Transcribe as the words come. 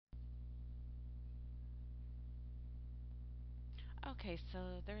Okay, so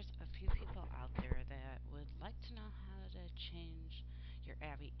there's a few people out there that would like to know how to change your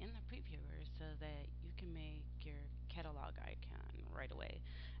Abby in the previewer so that you can make your catalog icon right away.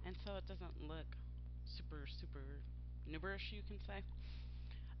 And so it doesn't look super nooberish, you can say.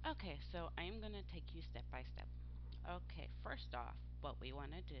 Okay, so I'm going to take you step by step. Okay, first off, what we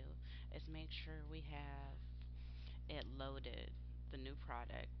want to do is make sure we have it loaded, the new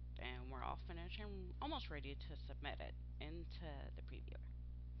product, and we're all finished and almost ready to submit it into the previewer.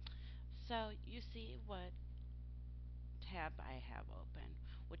 So you see what tab I have open,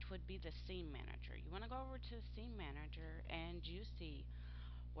 which would be the scene manager. You want to go over to the scene manager and you see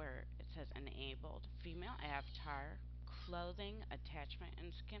where it says enabled female avatar, clothing, attachment,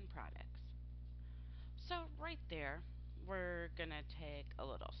 and skin products. So right there, we're going to take a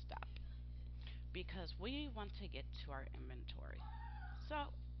little stop because we want to get to our inventory.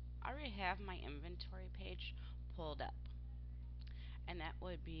 So I already have my inventory page pulled up, and that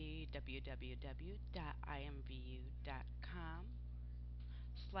would be www.imvu.com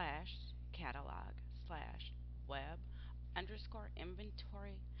slash catalog slash web underscore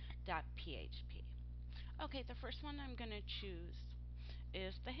inventory dot php. Okay, the first one I'm going to choose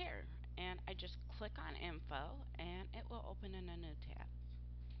is the hair, and I just click on info and it will open in a new tab.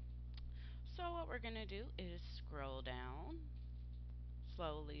 So what we're going to do is scroll down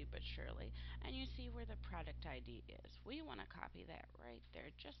slowly but surely, and you see where the product ID is. We want to copy that right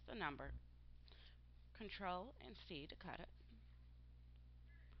there, just the number. Control and C to cut it.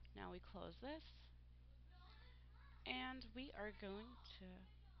 Now we close this and we are going to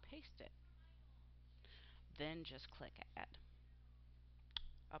paste it. Then just click Add.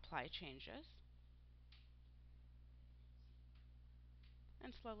 Apply changes,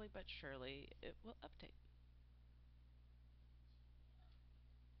 and slowly but surely it will update.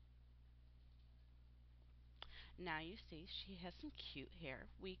 Now you see she has some cute hair.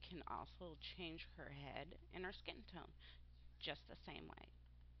 We can also change her head and her skin tone just the same way.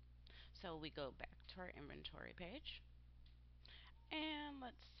 So we go back to our inventory page and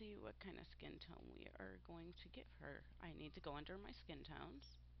let's see what kind of skin tone we are going to give her. I need to go under my skin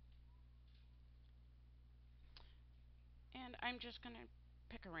tones and I'm just going to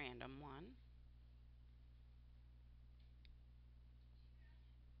pick a random one.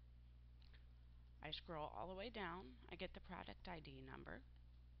 I scroll all the way down. I get the product ID number.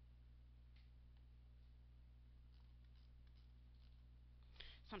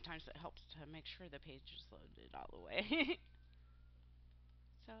 Sometimes it helps to make sure the page is loaded all the way.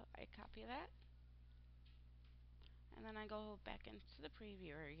 So I copy that and then I go back into the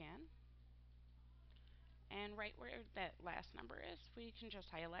previewer again. And right where that last number is, we can just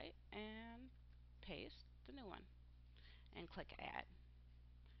highlight and paste the new one and click Add.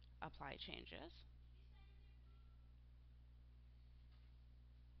 Apply changes.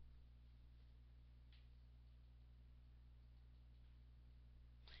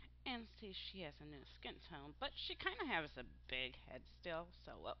 And see she has a new skin tone, but she kind of has a big head still.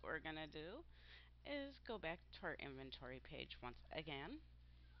 So what we're going to do is go back to our inventory page once again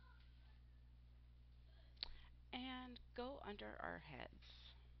and go under our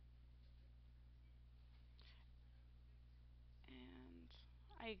heads. And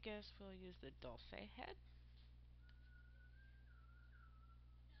I guess we'll use the Dulce head.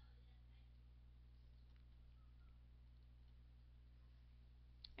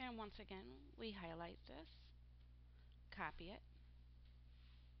 And once again, we highlight this, copy it,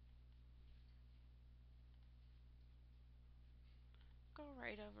 go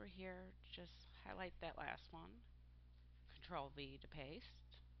right over here, just highlight that last one, Control V to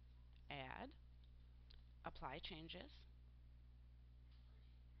paste, add, apply changes,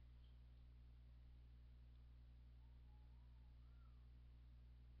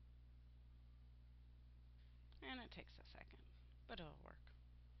 and it takes a second, but it'll work.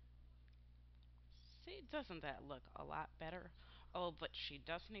 See, doesn't that look a lot better? Oh, but she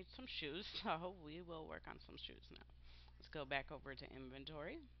does need some shoes, so we will work on some shoes now. Let's go back over to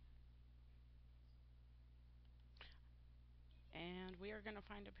inventory, and we are going to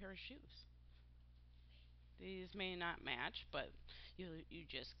find a pair of shoes. These may not match, but you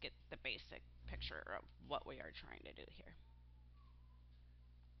just get the basic picture of what we are trying to do here.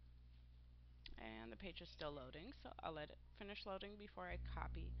 And the page is still loading, so I'll let it finish loading before I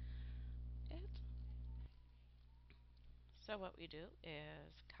copy it. So what we do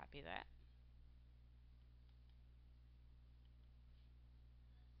is copy that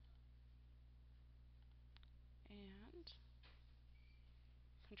and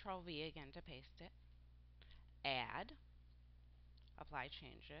Control V again to paste it, add, apply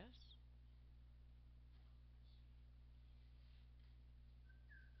changes,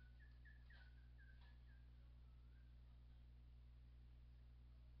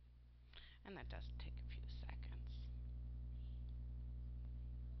 that does take a few seconds.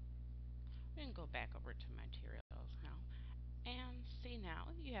 We can go back over to materials now. And see,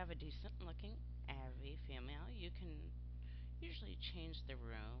 now you have a decent looking Abby female. You can usually change the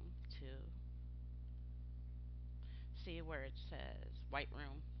room to see where it says white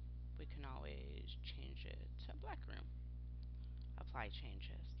room. We can always change it to black room. Apply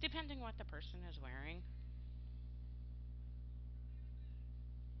changes. Depending what the person is wearing,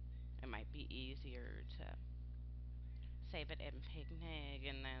 it might be easier to save it in picnic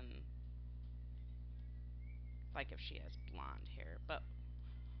and then, like, if she has blonde hair. But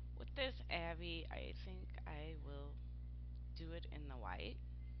with this Abby, I think I will do it in the white.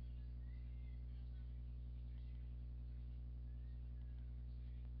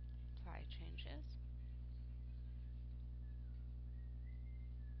 Apply changes.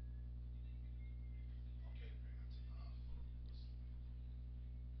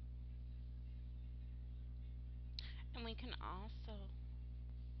 And we can also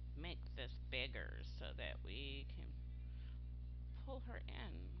make this bigger so that we can pull her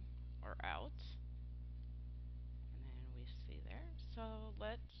in or out. And then we see there. So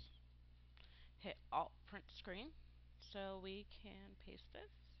let's hit Alt Print Screen so we can paste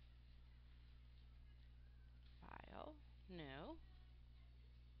this. File, New,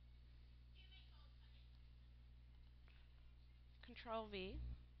 Control V,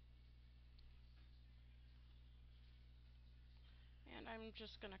 and I'm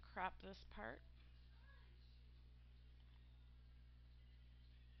just going to crop this part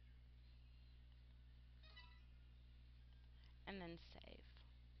and then save.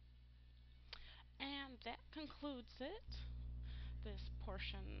 And that concludes it, this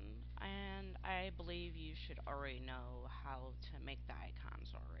portion, and I believe you should already know how to make the icons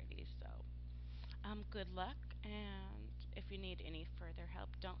already. So good luck, and if you need any further help,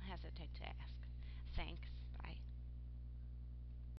 don't hesitate